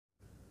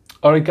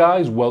Alright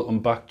guys, welcome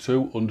back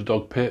to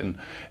Underdog Painting.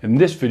 In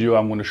this video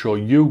I'm going to show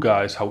you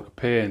guys how to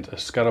paint a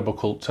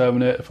Scarabocult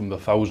Terminator from the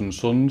Thousand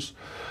Suns.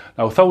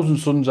 Now Thousand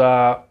Suns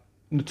are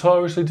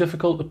notoriously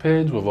difficult to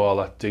paint with all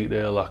that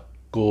detail, that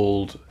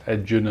gold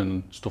edging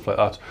and stuff like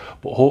that,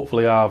 but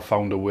hopefully I've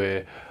found a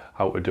way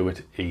how to do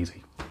it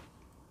easy.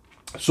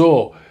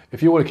 So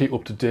if you want to keep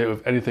up to date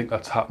with anything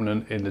that's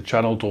happening in the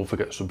channel, don't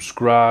forget to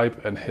subscribe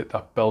and hit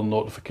that bell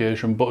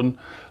notification button.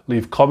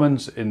 Leave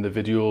comments in the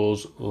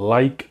videos,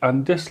 like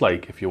and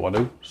dislike if you want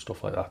to,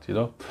 stuff like that, you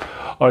know.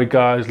 Alright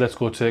guys, let's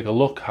go take a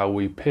look how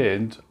we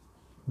paint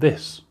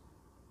this.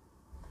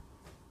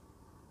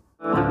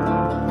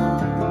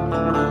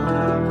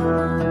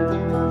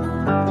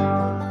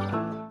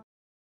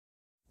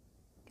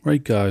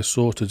 Right guys,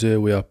 so today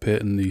we are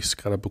painting the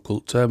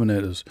Scarabocult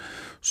Terminators.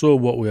 So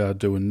what we are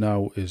doing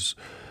now is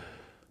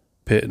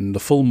painting the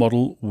full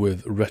model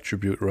with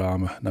Retributor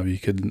armour. Now you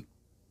can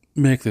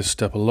make this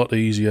step a lot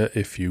easier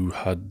if you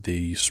had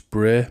the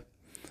spray.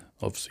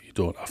 Obviously you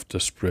don't have to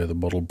spray the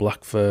model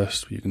black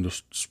first, you can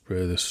just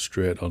spray this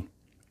straight on.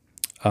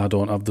 I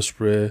don't have the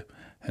spray,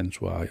 hence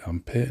why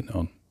I'm painting it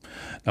on.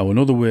 Now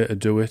another way to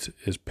do it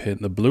is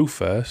paint the blue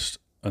first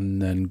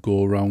and then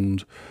go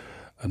around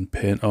and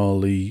paint all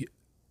the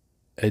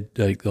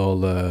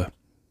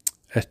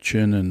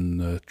etching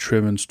and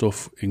trim and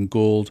stuff in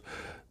gold.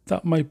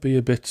 That might be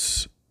a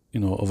bit, you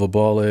know, of a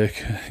ball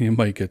ache. You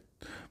might get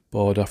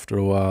bored after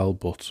a while,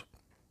 but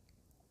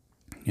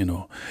you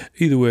know,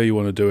 either way you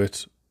want to do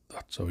it,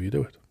 that's how you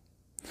do it.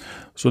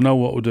 So now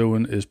what we're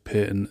doing is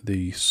painting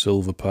the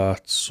silver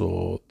parts.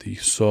 So the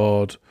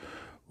sword,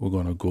 we're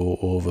going to go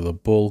over the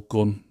bolt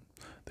gun.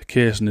 The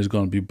casing is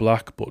going to be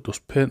black, but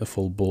just paint the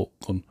full bolt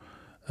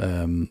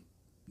gun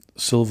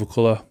silver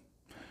colour.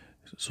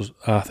 So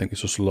I think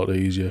it's just a lot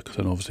easier because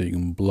then obviously you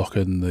can block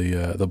in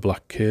the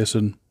black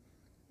casing.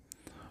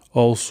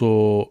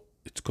 Also,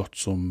 it's got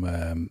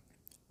some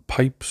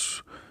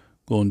pipes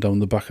going down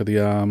the back of the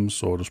arms,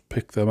 so just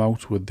pick them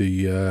out with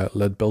the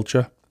lead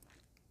belcher.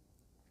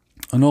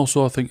 And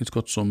also I think it's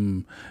got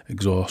some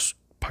exhaust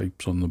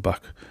pipes on the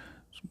back,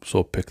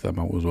 so pick them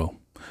out as well.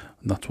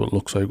 And that's what it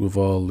looks like with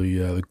all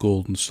the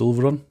gold and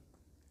silver on.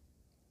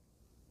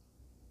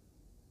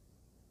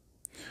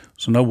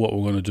 So now what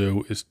we're going to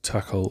do is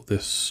tackle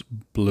this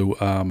blue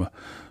armour.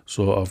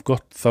 So I've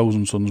got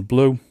Thousand Suns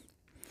blue,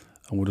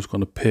 and we're just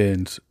going to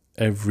paint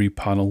every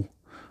panel,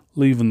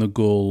 leaving the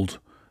gold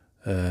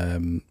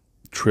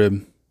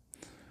trim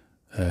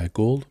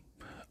gold.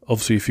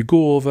 Obviously if you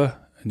go over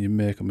and you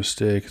make a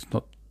mistake, it's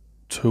not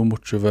too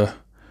much of a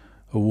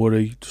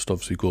worry. Just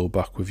obviously go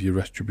back with your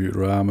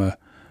Retributor armour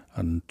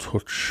and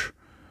touch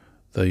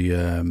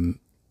the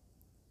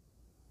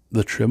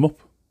trim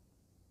up.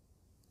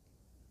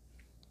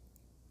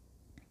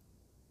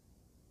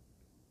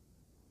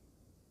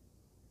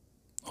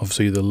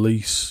 Obviously the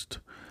least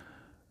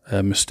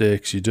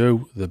mistakes you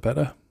do, the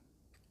better.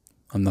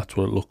 And that's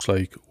what it looks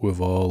like with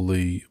all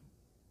the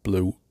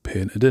blue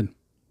painted in.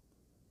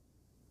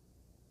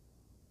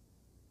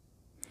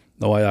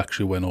 Now I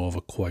actually went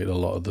over quite a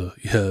lot of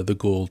the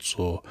gold,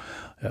 so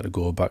I had to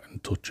go back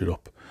and touch it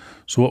up.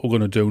 So what we're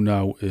going to do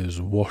now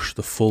is wash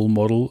the full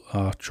model.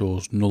 I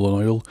chose Null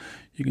and Oil.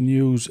 You can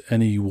use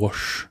any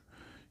wash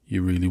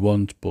you really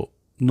want, but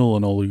Null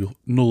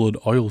and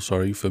Oil,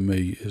 sorry, for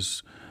me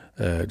is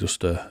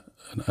just a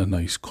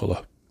nice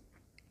colour.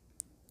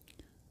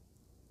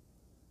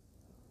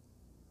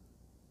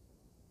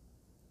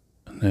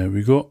 And there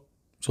we go.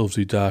 It's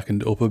obviously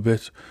darkened it up a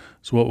bit.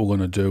 So what we're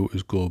going to do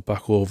is go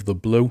back over the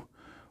blue.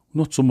 I'm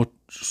not so much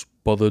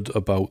bothered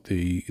about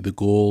the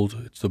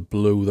gold. It's the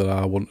blue that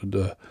I wanted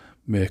to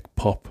make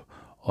pop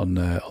on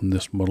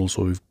this model.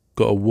 So we've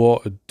got a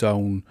watered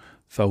down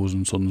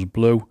Thousand Suns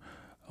blue,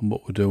 and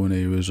what we're doing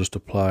here is just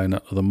applying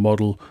that to the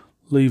model,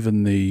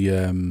 leaving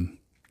the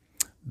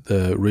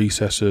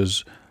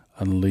recesses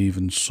and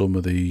leaving some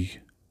of the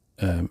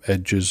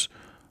edges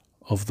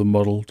of the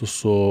model, just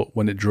so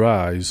when it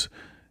dries,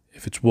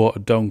 if it's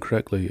watered down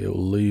correctly, it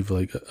will leave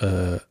like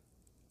a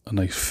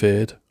nice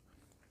fade.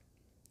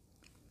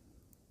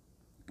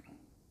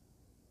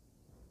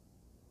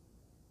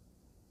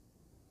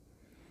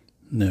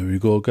 And there we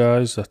go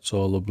guys, that's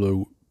all the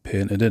blue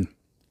painted in.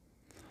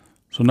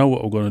 So now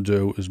what we're going to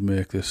do is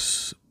make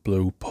this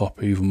blue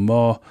pop even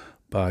more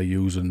by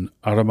using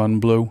Araman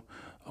blue.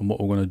 And what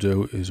we're going to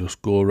do is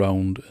just go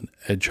around and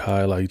edge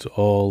highlight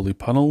all the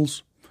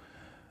panels.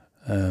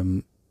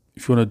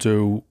 If you want to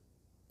do,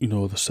 you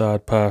know, the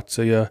side parts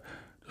here,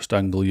 just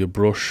angle your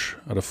brush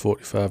at a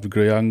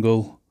 45-degree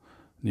angle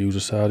and use the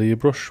side of your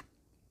brush.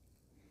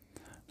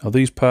 Now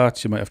these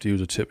parts you might have to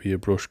use the tip of your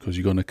brush because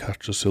you're going to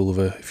catch the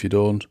silver if you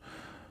don't.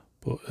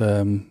 But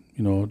you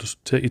know,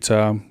 just take your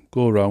time,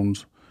 go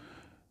around.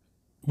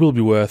 It will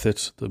be worth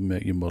it to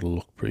make your model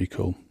look pretty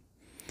cool.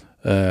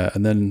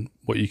 And then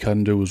what you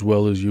can do as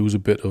well is use a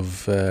bit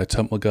of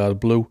Temple Guard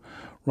blue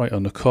right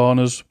on the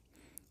corners,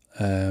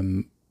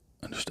 and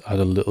just add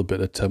a little bit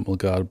of Temple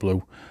Guard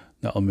blue.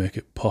 That'll make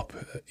it pop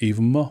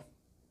even more.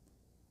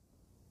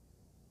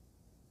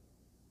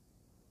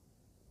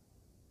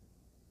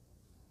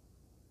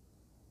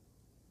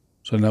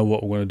 So now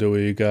what I'm going to do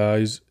here,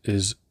 guys,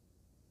 is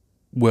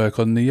work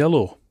on the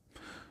yellow.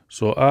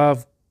 So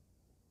I've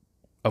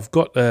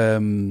got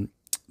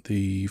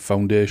the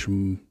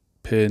foundation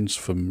paints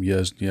from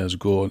years and years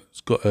ago.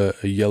 It's got a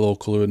yellow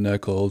colour in there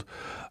called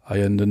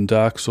Iron and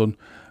Dark Sun,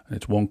 and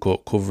it's one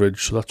coat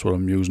coverage, so that's what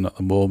I'm using at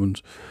the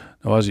moment.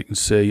 Now, as you can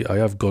see, I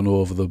have gone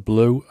over the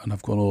blue and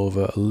I've gone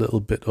over a little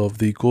bit of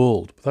the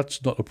gold, but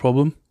that's not a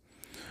problem.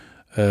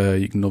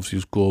 You can obviously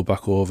just go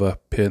back over,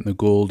 paint the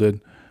gold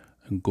in,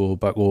 and go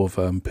back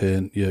over and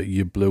paint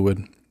your blue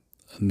in,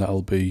 and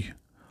that'll be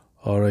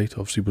alright.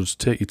 Obviously, but just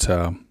take your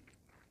time.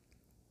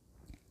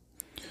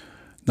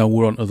 Now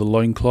we're onto the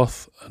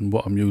loincloth, and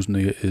what I'm using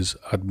here is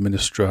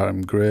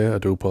Administratum Grey. I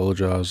do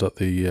apologise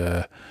that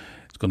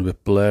it's gone a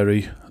bit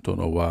blurry. I don't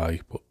know why,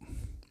 but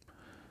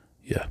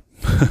yeah.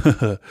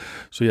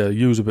 So yeah,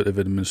 use a bit of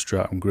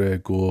Administratum Grey,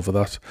 go over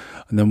that.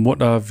 And then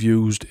what I've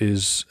used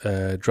is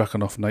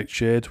Drakenhof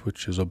Nightshade,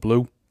 which is a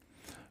blue,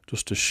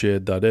 just to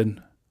shade that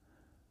in.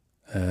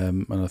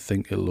 And I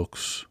think it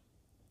looks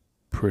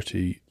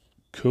pretty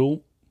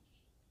cool.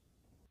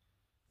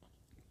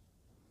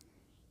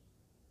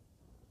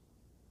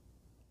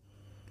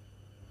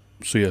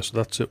 So yeah, so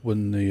that's it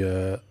when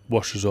the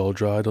wash is all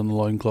dried on the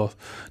loincloth.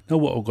 Now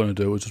what we're going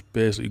to do is just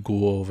basically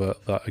go over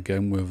that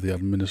again with the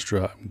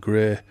Administratum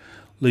Grey,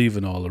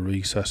 leaving all the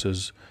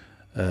recesses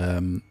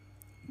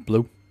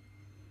blue.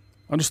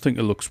 I just think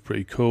it looks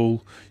pretty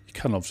cool. You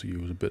can obviously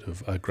use a bit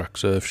of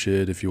Agrax Earth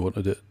shade if you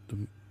wanted it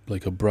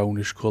like a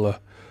brownish colour,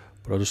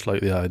 but I just like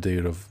the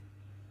idea of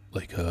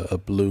like a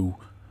blue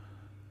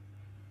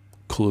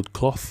coloured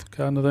cloth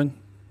kind of thing,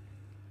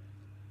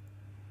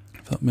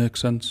 if that makes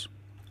sense.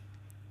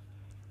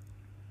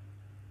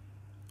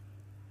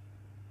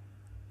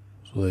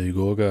 So there you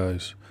go,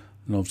 guys.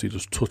 And obviously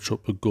just touch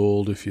up the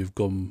gold if you've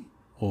gone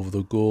over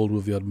the gold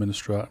with the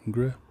Administratum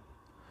Grey.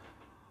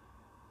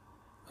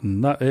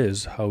 And that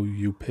is how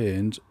you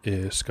paint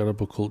a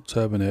Scarabuckled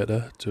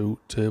Terminator to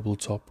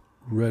tabletop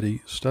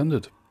ready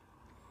standard.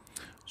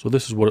 So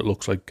this is what it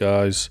looks like,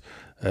 guys,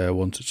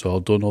 once it's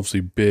all done. Obviously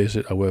base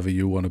it however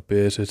you want to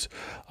base it.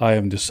 I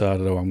haven't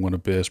decided how I'm going to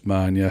base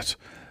mine yet,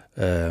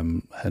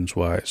 hence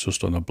why it's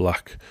just on a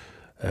black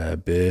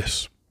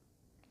base.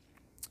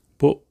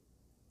 But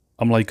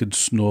I'm liking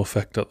snow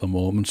effect at the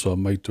moment, so I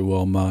might do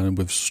all mine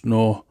with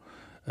snow.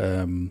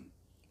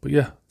 But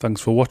yeah,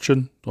 thanks for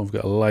watching. Don't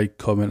forget to like,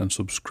 comment and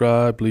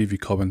subscribe. Leave your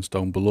comments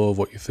down below of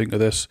what you think of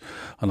this,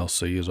 and I'll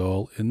see you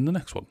all in the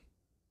next one.